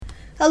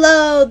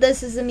Hello,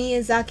 this is the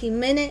Miyazaki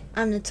Minute.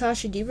 I'm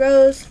Natasha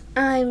DeRose.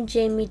 I'm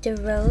Jamie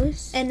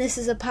DeRose. And this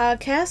is a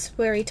podcast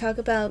where we talk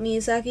about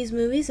Miyazaki's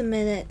movies a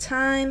minute at a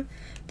time.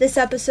 This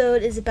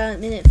episode is about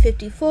minute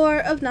 54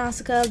 of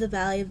Nausicaa, The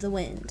Valley of the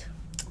Wind.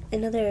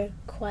 Another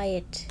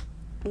quiet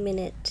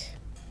minute.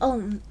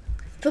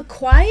 The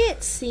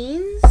quiet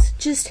scenes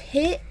just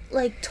hit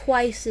like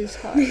twice as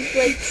hard.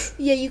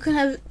 Yeah, you can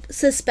have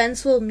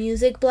suspenseful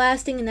music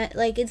blasting and that,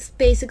 it's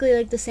basically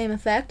like the same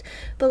effect,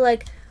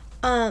 but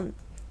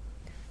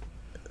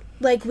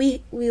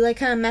we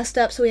kind of messed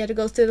up, so we had to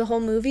go through the whole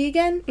movie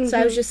again. Mm-hmm. So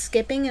I was just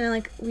skipping, and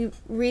then we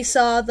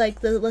resaw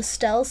the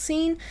Lestel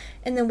scene,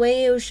 and the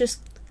way it was just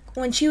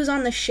when she was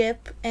on the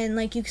ship,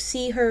 and you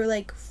see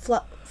her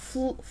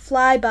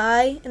fly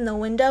by in the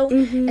window,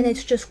 mm-hmm. and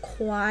it's just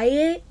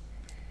quiet.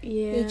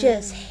 Yeah, it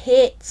just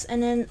hits.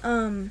 And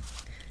then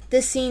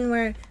this scene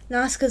where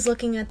Nausicaa's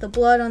looking at the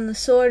blood on the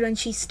sword when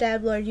she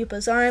stabbed Lord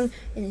Yupa's arm,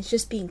 and it's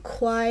just being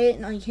quiet,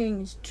 and all you're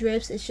hearing is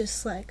drips. It's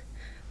just like,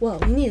 whoa,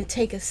 we need to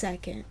take a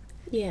second.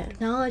 Yeah.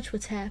 Acknowledge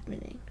what's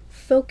happening.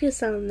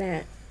 Focus on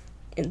that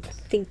and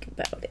think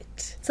about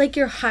it. It's like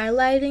you're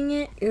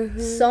highlighting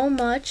it so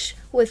much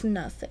with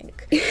nothing.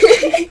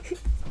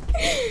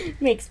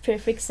 Makes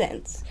perfect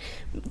sense.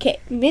 Okay,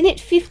 minute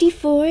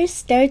 54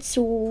 starts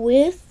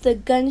with the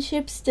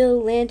gunship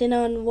still landing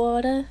on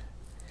Watda.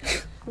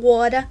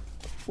 Water.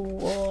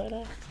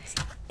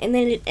 And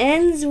then it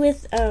ends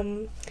with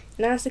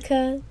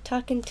Nausicaa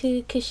talking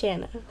to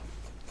Kushana.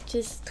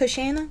 Just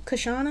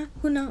Kushana?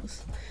 Who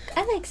knows?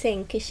 I like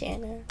saying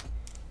Kushana.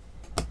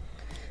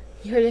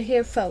 You heard it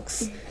here,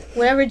 folks.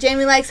 Whatever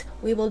Jamie likes,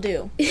 we will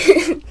do.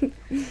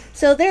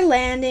 So they're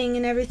landing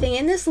and everything.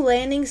 And this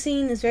landing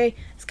scene is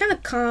it's kind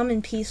of calm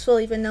and peaceful,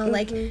 even though,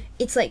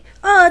 it's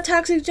oh,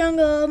 toxic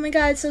jungle, oh my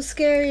god, it's so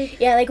scary.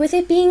 Yeah, with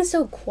it being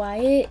so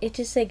quiet, it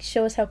just,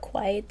 shows how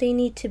quiet they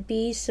need to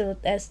be so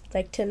as,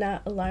 to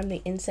not alarm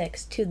the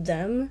insects to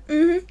them,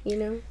 you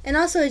know? And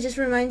also, it just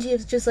reminds you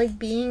of just,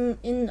 being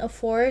in a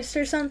forest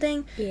or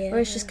something, where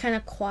it's just kind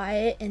of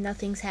quiet and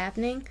nothing's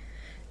happening.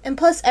 And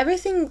plus,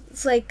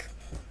 everything's,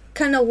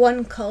 kind of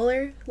one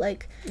color.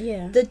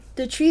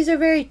 The trees are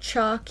very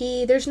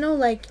chalky. There's no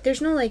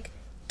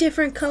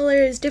different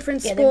colors,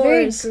 different spores. They're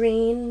very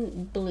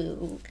green,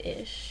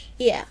 blue-ish.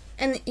 Yeah,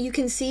 and you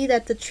can see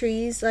that the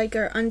trees,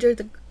 are under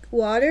the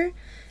water.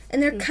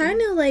 And they're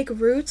kind of like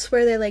roots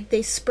where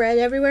they spread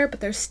everywhere, but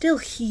they're still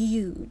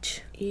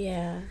huge.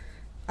 Yeah.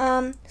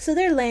 So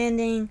they're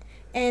landing,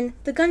 and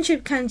the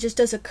gunship kind of just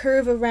does a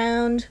curve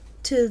around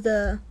to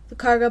the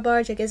cargo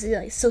barge. I guess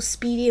it's so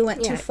speedy it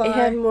went too far. It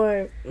had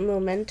more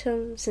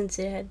momentum since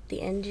it had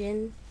the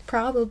engine.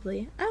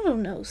 Probably. I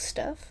don't know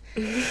stuff.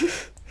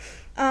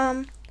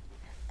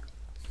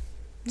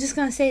 Just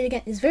gonna say it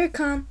again. It's very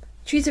calm.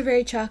 Trees are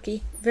very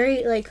chalky.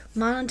 Very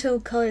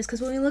monotone colors. Because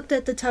when we looked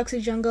at the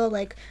toxic jungle,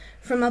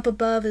 from up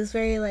above, is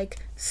very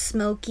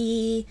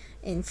smoky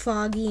and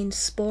foggy and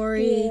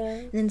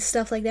spory and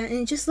stuff like that. And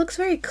it just looks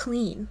very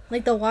clean.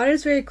 The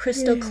water's very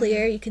crystal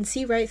clear. You can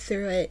see right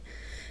through it.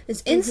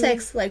 There's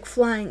insects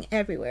flying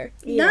everywhere.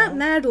 Yeah. Not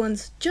mad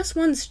ones, just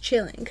ones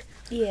chilling.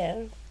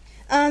 Yeah.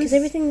 Because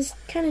everything's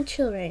kind of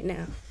chill right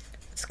now.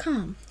 It's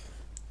calm.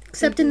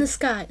 Except in the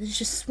sky. It's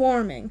just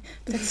swarming.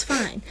 But that's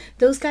fine.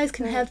 Those guys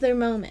can have their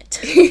moment.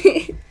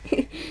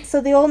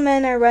 So the old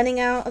men are running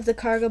out of the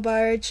cargo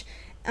barge.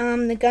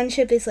 The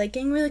gunship is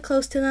getting really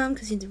close to them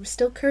because they're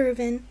still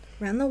curving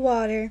around the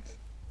water.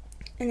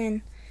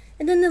 And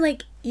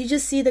then you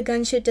just see the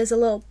gunship does a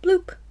little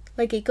bloop.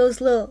 It goes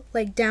a little,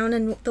 down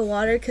in the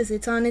water because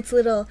it's on its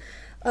little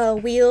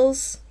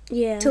wheels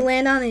to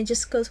land on, and it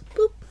just goes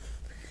boop.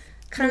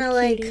 Kind of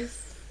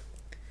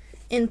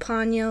in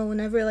Ponyo,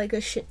 whenever,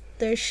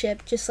 their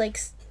ship just, I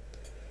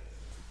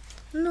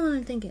don't know what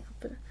I'm thinking of,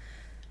 but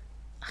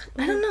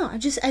I don't know.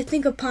 I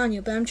think of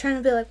Ponyo, but I'm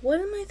trying to be what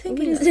am I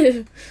thinking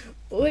of?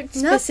 What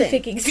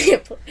specific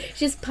example?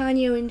 Just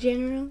Ponyo in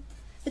general?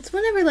 It's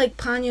whenever,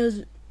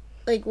 Ponyo's,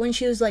 when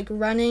she was,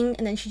 running,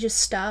 and then she just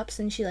stops,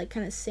 and she,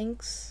 kind of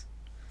sinks.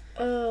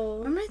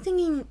 Oh. Or am I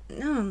thinking... I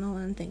don't know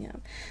what I'm thinking of.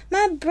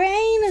 My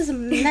brain is a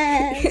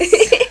mess.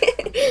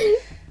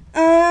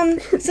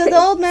 So the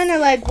old men are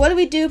what do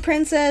we do,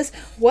 princess?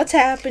 What's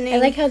happening? I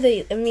like how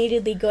they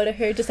immediately go to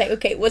her, just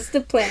okay, what's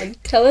the plan?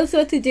 Tell us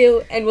what to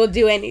do, and we'll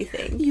do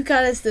anything. You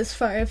got us this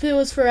far. If it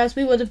was for us,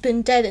 we would have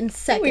been dead in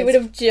seconds. We would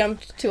have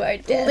jumped to our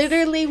death.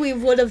 Literally, we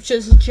would have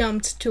just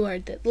jumped to our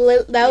death.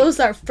 That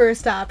was our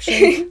first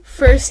option.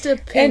 First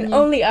opinion. And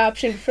only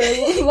option for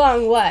a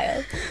long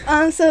while.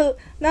 So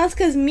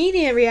Nausicaa's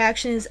immediate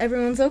reaction is,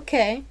 everyone's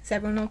okay. Is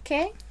everyone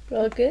okay? We're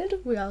all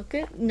good? We're all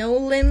good. No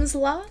limbs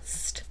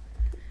lost.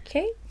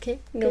 Okay.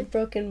 No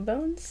broken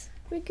bones.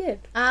 We're good.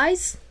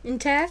 Eyes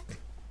intact?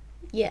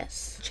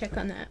 Yes. Check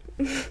on that.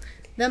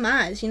 Them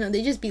eyes,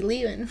 they just be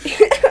leaving.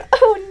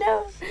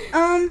 Oh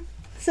no.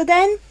 So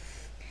then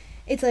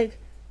it's then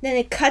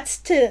it cuts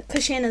to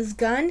Kushana's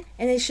gun,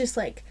 and it's just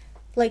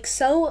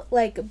so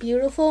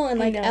beautiful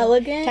and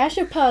elegant.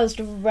 Tasha paused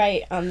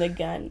right on the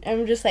gun.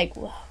 I'm just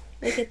whoa,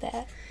 look at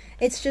that.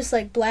 It's just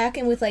like black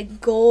and with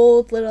like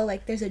gold little,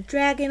 like there's a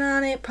dragon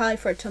on it, probably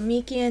for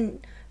Tomikia,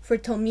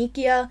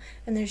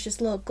 and there's just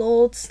little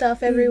gold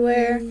stuff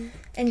everywhere.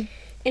 And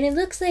it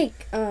looks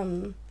like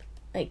a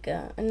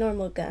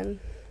normal gun.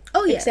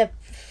 Oh yeah.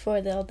 Except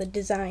for all the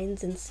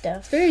designs and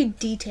stuff. Very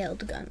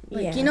detailed gun.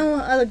 Like you know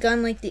how the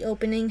gun, like the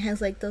opening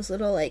has like those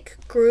little like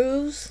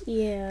grooves?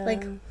 Yeah.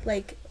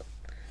 Like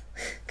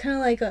kind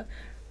of like a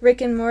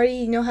Rick and Morty,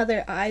 you know how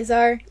their eyes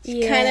are?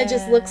 It kind of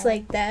just looks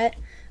like that.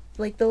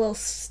 Like the little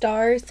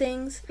star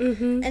things.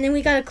 And then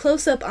we got a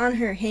close-up on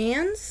her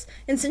hands.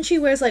 And since she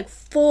wears like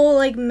full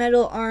like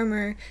metal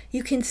armor,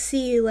 you can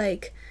see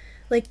like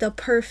the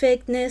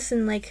perfectness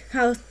and like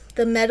how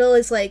the metal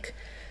is like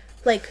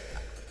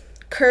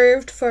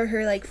curved for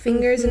her like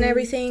fingers and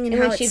everything. And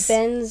how when she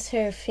bends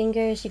her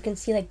fingers, you can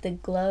see like the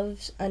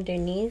gloves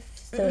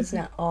underneath. So it's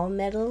not all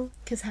metal.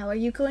 Because how are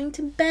you going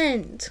to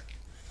bend?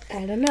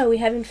 I don't know. We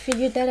haven't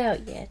figured that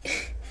out yet.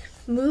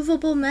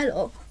 Movable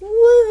metal.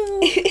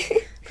 Woo!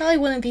 Probably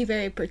wouldn't be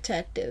very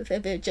protective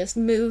if it just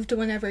moved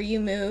whenever you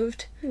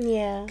moved.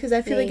 Yeah. Because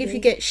I feel like if you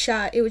get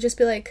shot, it would just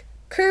be like,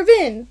 curve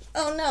in!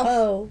 Oh no!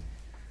 Oh.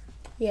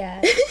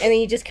 Yeah. And then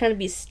you just kind of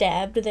be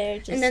stabbed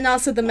there. And then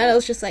also the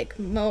metal's just like,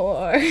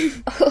 more.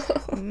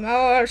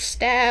 More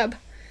stab.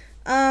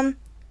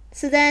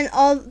 So then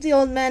all the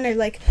old men are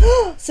like,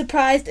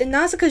 surprised, and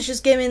Nausicaa's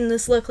just giving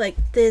this look like,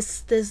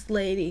 this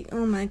lady,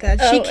 oh my god,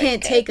 she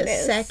can't take a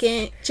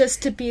second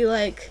just to be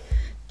like,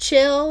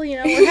 chill, you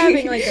know, we're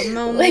having like a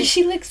moment. Like,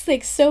 she looks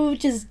like so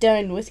just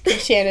done with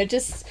Kushana,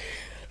 just,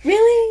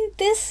 really?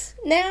 This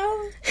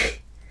now?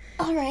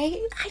 Alright.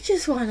 I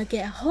just want to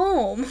get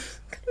home.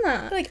 Come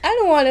on. Like, I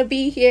don't want to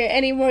be here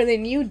any more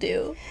than you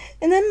do.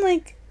 And then,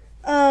 like,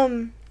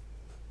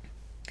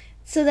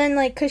 so then,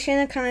 like,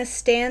 Kushana kind of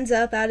stands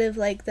up out of,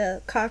 like,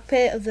 the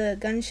cockpit of the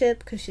gunship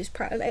because she's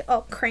probably, like,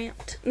 all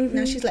cramped.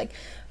 Now she's like,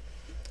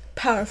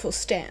 powerful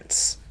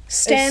stance.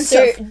 Stance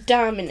of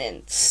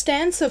dominance.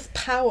 Stance of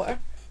power.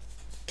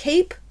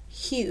 Cape,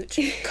 huge.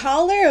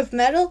 Collar of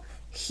metal,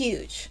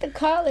 huge. The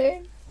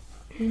collar.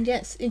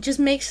 Yes, it just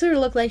makes her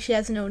look like she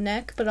has no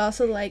neck, but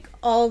also, like,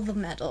 all the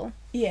metal.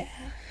 Yeah.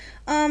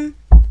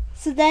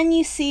 So then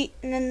you see,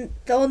 and then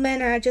the old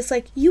men are just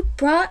like, you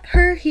brought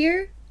her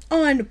here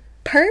on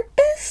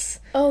purpose?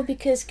 Oh,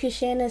 because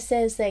Kushana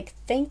says, like,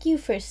 thank you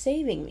for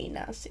saving me,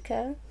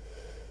 Nausicaa.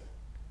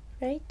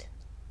 Right?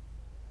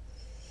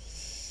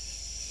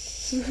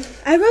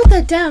 I wrote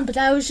that down, but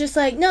I was just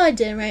like, no, I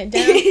didn't write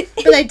it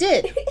down. But I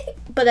did.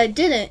 But I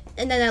didn't,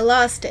 and then I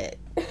lost it.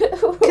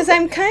 Because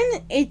I'm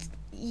kind of,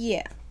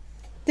 yeah.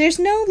 There's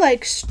no,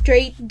 like,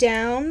 straight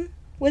down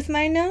with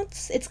my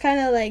notes. It's kind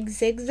of, like,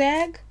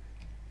 zigzag.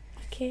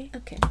 Okay,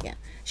 yeah.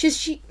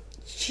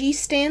 She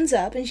stands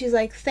up, and she's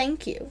like,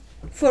 thank you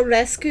for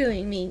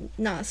rescuing me,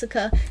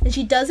 Nausicaa. And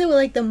she does it with,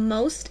 like, the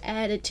most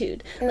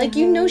attitude. Like,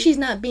 you know she's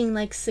not being,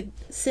 like,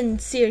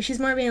 sincere. She's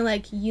more being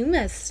like, you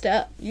messed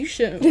up. You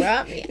shouldn't have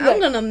brought me. I'm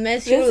gonna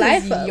mess your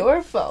life up. This is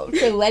your fault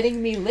for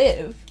letting me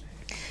live.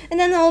 And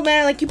then the old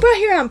man are like, you brought her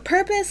here on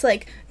purpose?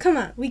 Like, come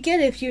on. We get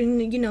it if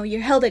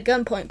you're held at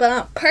gunpoint. But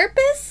on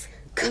purpose?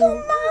 Come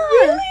on.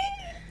 Really?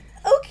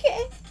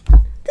 Okay.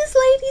 This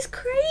lady's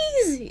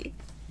crazy.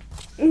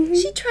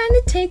 She trying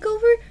to take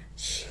over.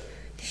 She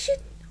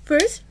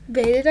first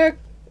invaded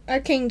our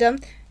kingdom.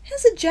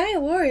 Has a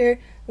giant warrior.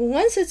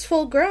 Once it's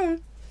full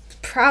grown,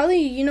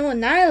 probably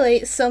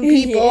annihilate some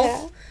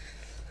people.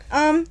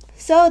 Yeah.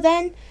 So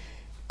then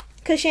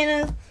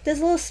Kushana does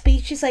a little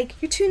speech. She's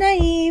like, "You're too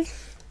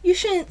naive. You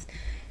shouldn't.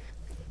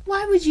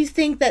 Why would you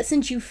think that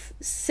since you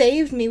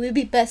saved me, we'd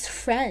be best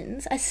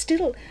friends? I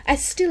still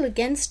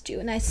against you,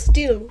 and I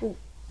still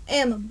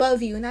am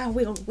above you, and I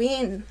will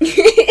win."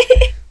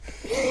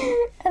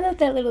 I love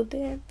that little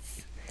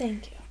dance.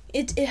 Thank you.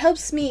 It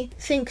helps me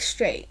think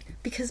straight,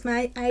 because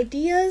my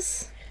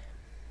ideas,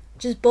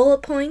 just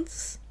bullet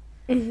points,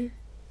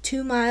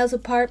 2 miles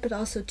apart, but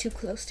also too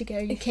close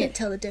together. You can't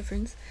tell the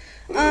difference.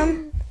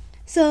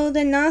 So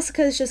then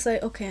Nausicaa is just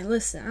like, okay,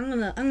 listen, I'm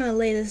gonna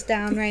lay this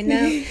down right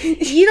now.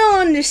 You don't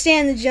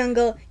understand the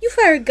jungle. You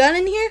fire a gun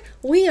in here,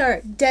 we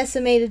are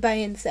decimated by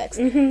insects.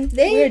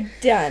 We're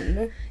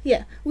done.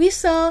 Yeah, we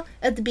saw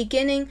at the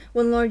beginning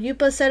when Lord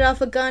Yupa set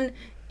off a gun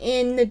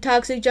in the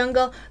toxic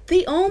jungle,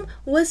 the Ohm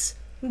was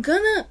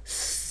gonna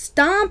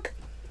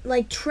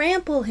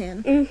trample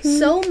him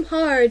so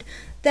hard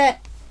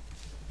that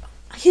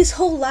his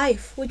whole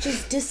life would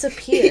just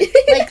disappear.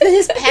 Like,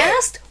 his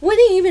past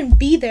wouldn't even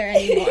be there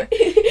anymore.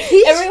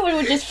 Everyone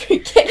would just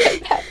forget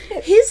about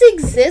him. His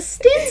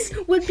existence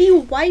would be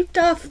wiped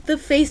off the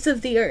face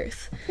of the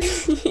earth.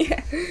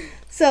 Yeah.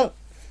 So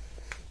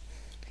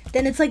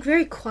then it's like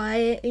very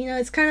quiet.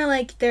 It's kind of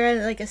like they're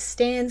at like a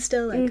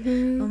standstill. Like,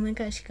 oh my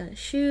gosh, she's gonna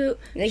shoot.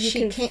 Like, you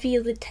can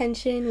feel the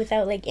tension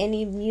without like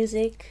any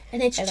music.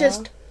 And it's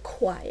just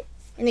quiet.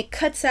 And it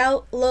cuts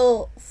out a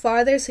little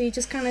farther, so you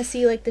just kind of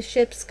see like the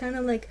ships kind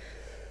of like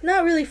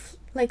not really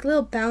like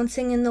little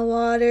bouncing in the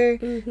water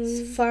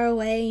far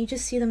away. You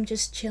just see them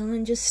just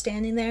chilling, just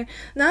standing there.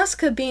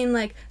 Nausicaa being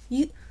like,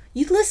 you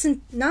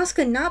listen.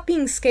 Nausicaa not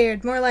being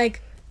scared, more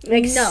like,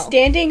 Like, no.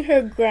 standing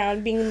her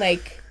ground, being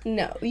like,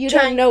 no, you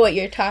don't know what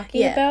you're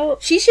talking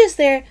about. She's just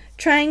there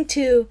trying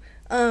to,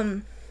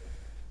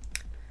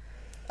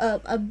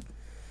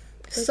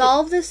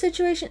 solve this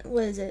situation.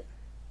 What is it?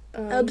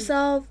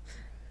 Absolve?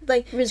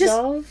 Like,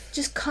 resolve?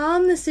 Just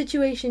calm the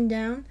situation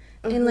down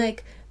and,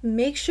 like,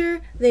 make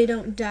sure they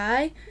don't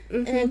die.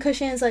 And then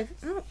Kushana's like,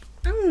 oh,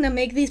 I'm going to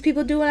make these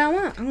people do what I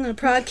want. I'm going to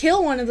probably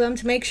kill one of them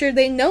to make sure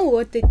they know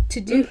what to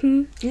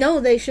do. No,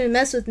 they shouldn't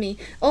mess with me.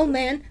 Old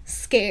man,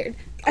 scared.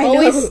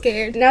 Always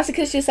scared.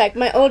 Nausicaa's just like,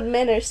 my old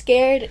men are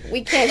scared.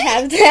 We can't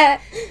have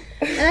that.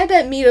 And I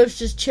bet Mito's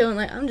just chilling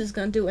like, I'm just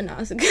going to do what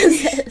Nausicaa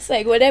says. It's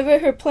like, whatever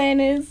her plan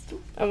is,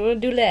 I'm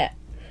going to do that.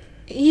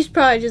 He's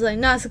probably just like,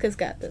 Nausicaa's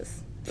got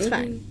this. It's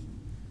fine.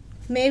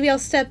 Maybe I'll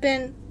step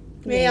in.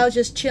 Maybe I'll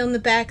just chill in the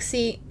back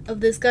seat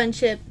of this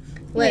gunship.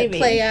 Let it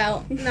play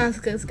out.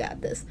 Nausicaa's got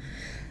this.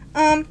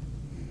 And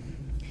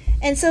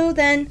so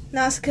then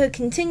Nausicaa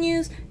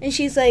continues, and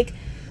she's like,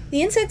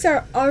 the insects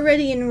are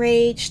already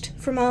enraged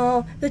from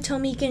all the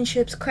Tomican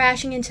ships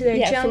crashing into their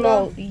jungle. From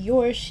all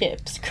your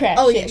ships crashing.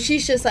 Oh, yeah.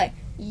 She's just like,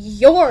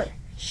 your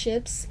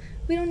ships?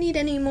 We don't need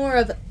any more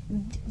of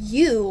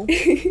you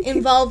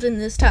involved in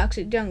this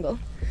toxic jungle.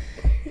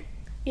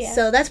 Yeah.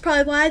 So that's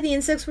probably why the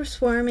insects were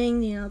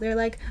swarming. You know, they're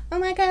like, oh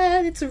my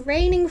god, it's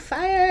raining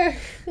fire.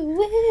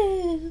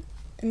 Woo.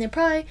 And they're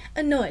probably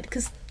annoyed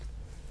because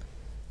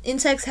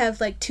insects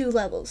have like 2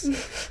 levels.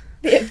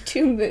 They have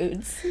 2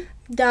 moods.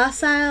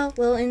 Docile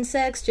little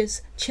insects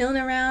just chilling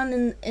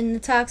around in the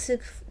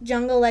toxic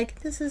jungle like,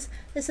 this is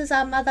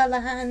our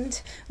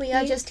motherland. We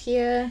are just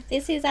here.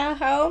 This is our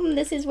home.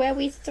 This is where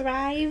we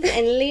thrive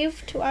and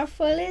live to our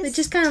fullest. They're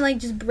just kind of like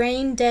just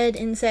brain dead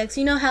insects.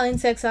 You know how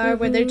insects are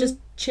where they're just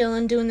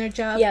chilling, doing their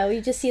job. Yeah, we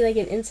just see like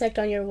an insect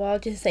on your wall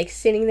just like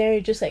sitting there.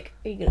 You're just like,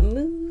 are you gonna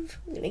move?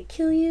 I'm gonna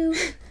kill you?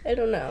 I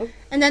don't know.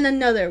 And then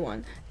another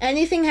one.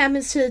 Anything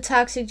happens to the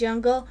toxic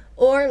jungle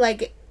or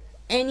like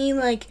any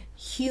like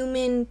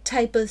human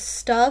type of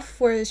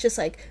stuff where it's just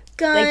like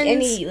guns, like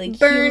any like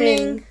burning,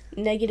 human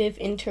negative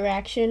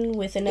interaction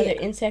with another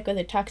insect or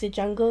the toxic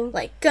jungle,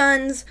 like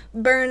guns,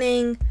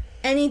 burning,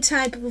 any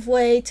type of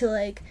way to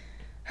like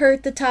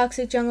hurt the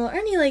toxic jungle or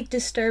any like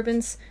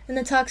disturbance in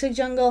the toxic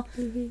jungle.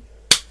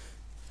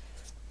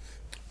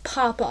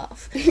 Pop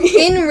off.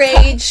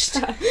 Enraged.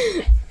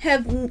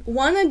 Have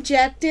one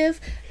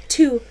objective: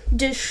 to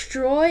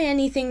destroy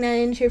anything that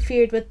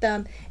interfered with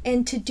them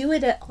and to do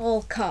it at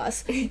all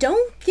costs.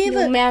 Don't give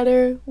no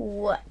matter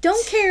what.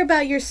 Don't care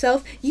about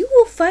yourself. You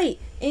will fight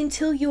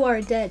until you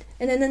are dead.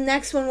 And then the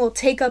next one will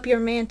take up your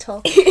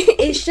mantle.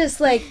 It's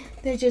just like,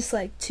 they're just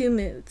like 2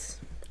 moods.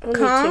 Only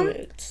calm, 2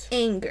 moods.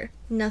 Anger.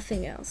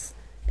 Nothing else.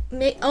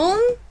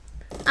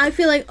 I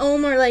feel like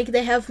Ohm are like,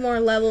 they have more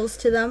levels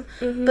to them.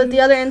 But the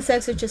other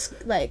insects are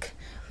just like,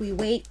 we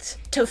wait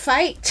to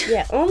fight.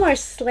 Yeah, Ohm are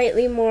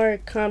slightly more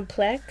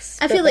complex.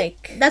 I feel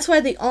like that's why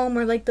the Ohm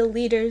are like the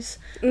leaders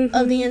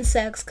of the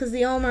insects, because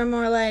the Ohm are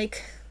more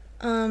like,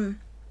 I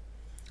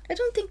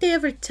don't think they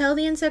ever tell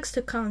the insects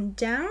to calm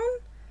down,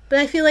 but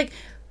I feel like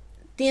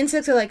the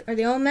insects are like, are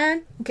they all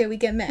mad? Okay, we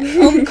get mad.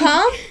 Ohm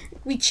calm,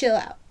 we chill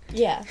out.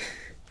 Yeah.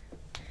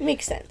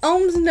 Makes sense.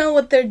 Ohms know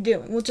what they're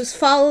doing. We'll just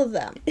follow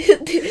them.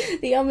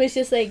 The Ohm is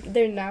just like,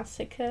 they're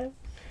Nausicaa.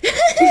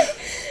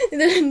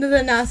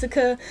 the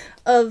Nausicaa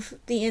of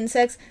the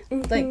insects.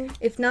 Like,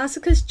 if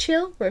Nausicaa's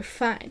chill, we're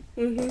fine.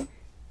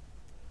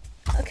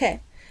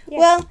 Okay. Yeah.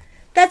 Well,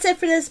 that's it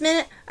for this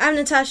minute. I'm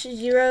Natasha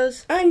G.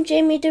 Rose. I'm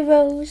Jamie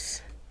DeRose.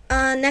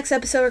 Next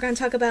episode, we're going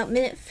to talk about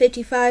minute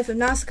 55 of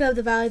Nausicaa of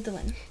the Valley of the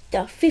Wind. The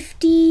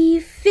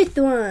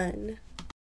 55th one.